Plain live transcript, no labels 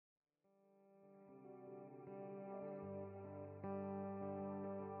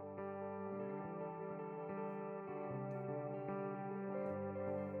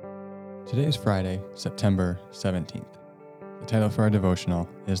Today is Friday, September 17th. The title for our devotional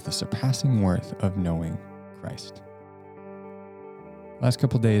is The Surpassing Worth of Knowing Christ. Last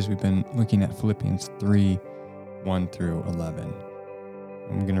couple days we've been looking at Philippians 3, 1 through 11.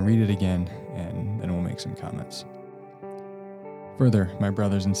 I'm going to read it again and then we'll make some comments. Further, my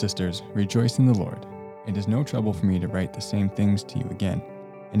brothers and sisters, rejoice in the Lord. It is no trouble for me to write the same things to you again,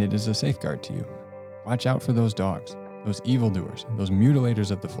 and it is a safeguard to you. Watch out for those dogs, those evildoers, those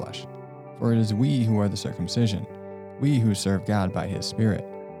mutilators of the flesh. For it is we who are the circumcision, we who serve God by his Spirit,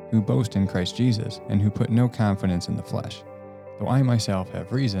 who boast in Christ Jesus, and who put no confidence in the flesh, though I myself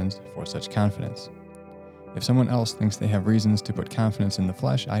have reasons for such confidence. If someone else thinks they have reasons to put confidence in the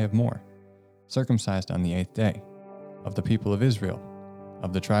flesh, I have more. Circumcised on the 8th day, of the people of Israel,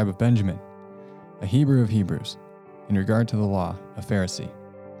 of the tribe of Benjamin, a Hebrew of Hebrews, in regard to the law, a Pharisee.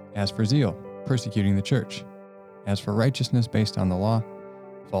 As for zeal, persecuting the church. As for righteousness based on the law,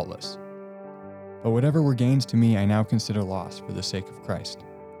 faultless. But whatever were gains to me, I now consider loss for the sake of Christ.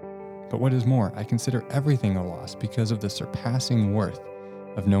 But what is more, I consider everything a loss because of the surpassing worth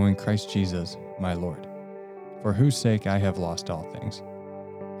of knowing Christ Jesus, my Lord, for whose sake I have lost all things.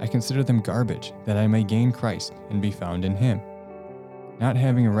 I consider them garbage, that I may gain Christ and be found in him, not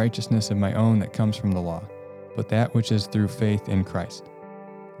having a righteousness of my own that comes from the law, but that which is through faith in Christ,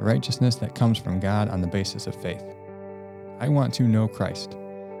 the righteousness that comes from God on the basis of faith. I want to know Christ.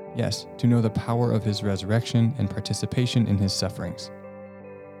 Yes, to know the power of his resurrection and participation in his sufferings,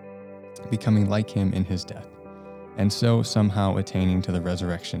 becoming like him in his death, and so somehow attaining to the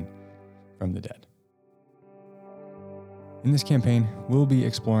resurrection from the dead. In this campaign, we'll be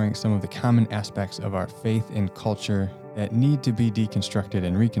exploring some of the common aspects of our faith and culture that need to be deconstructed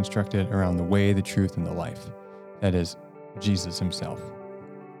and reconstructed around the way, the truth, and the life. That is, Jesus himself.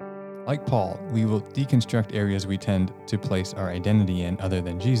 Like Paul, we will deconstruct areas we tend to place our identity in other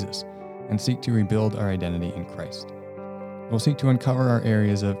than Jesus, and seek to rebuild our identity in Christ. We'll seek to uncover our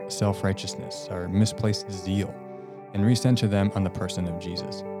areas of self-righteousness, our misplaced zeal, and recenter them on the person of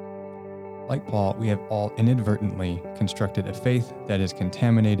Jesus. Like Paul, we have all inadvertently constructed a faith that is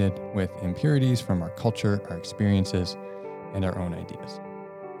contaminated with impurities from our culture, our experiences, and our own ideas.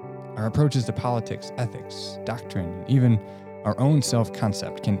 Our approaches to politics, ethics, doctrine, and even our own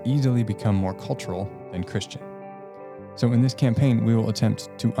self-concept can easily become more cultural than Christian. So in this campaign, we will attempt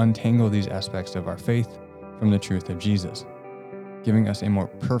to untangle these aspects of our faith from the truth of Jesus, giving us a more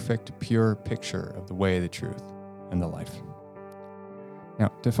perfect, pure picture of the way, the truth, and the life. Now,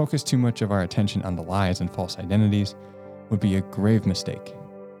 to focus too much of our attention on the lies and false identities would be a grave mistake,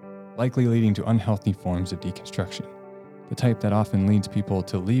 likely leading to unhealthy forms of deconstruction, the type that often leads people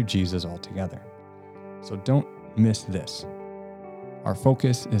to leave Jesus altogether. So don't miss this. Our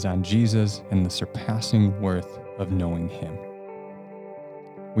focus is on Jesus and the surpassing worth of knowing him.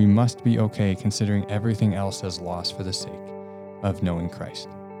 We must be okay considering everything else as loss for the sake of knowing Christ,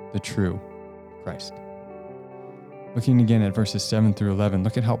 the true Christ. Looking again at verses 7 through 11,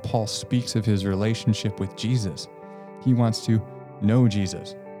 look at how Paul speaks of his relationship with Jesus. He wants to know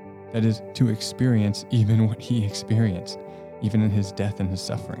Jesus, that is, to experience even what he experienced, even in his death and his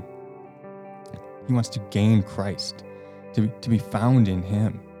suffering. He wants to gain Christ, to be found in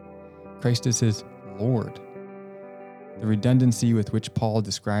him. Christ is his Lord. The redundancy with which Paul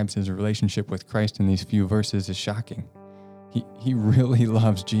describes his relationship with Christ in these few verses is shocking. He really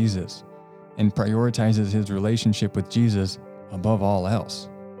loves Jesus and prioritizes his relationship with Jesus above all else.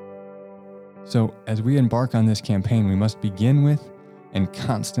 So as we embark on this campaign, we must begin with and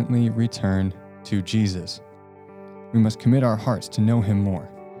constantly return to Jesus. We must commit our hearts to know him more,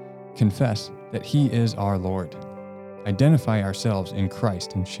 confess that he is our Lord, identify ourselves in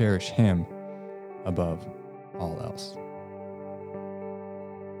Christ, and cherish him above all else.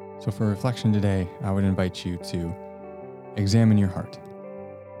 So for reflection today, I would invite you to examine your heart.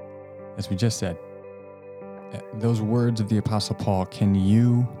 As we just said, those words of the Apostle Paul, can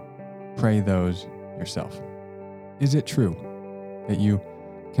you pray those yourself? Is it true that you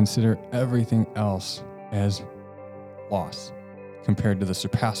consider everything else as loss compared to the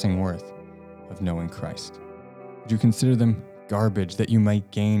surpassing worth of knowing Christ? Would you consider them garbage that you might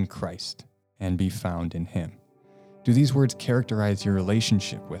gain Christ and be found in him? Do these words characterize your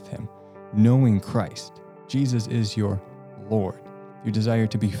relationship with him? Knowing Christ, Jesus is your Lord. You desire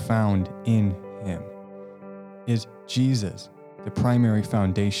to be found in him. Is Jesus the primary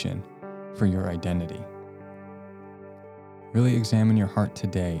foundation for your identity? Really examine your heart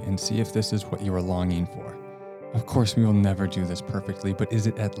today and see if this is what you are longing for. Of course, we will never do this perfectly, but is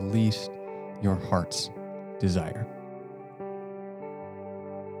it at least your heart's desire?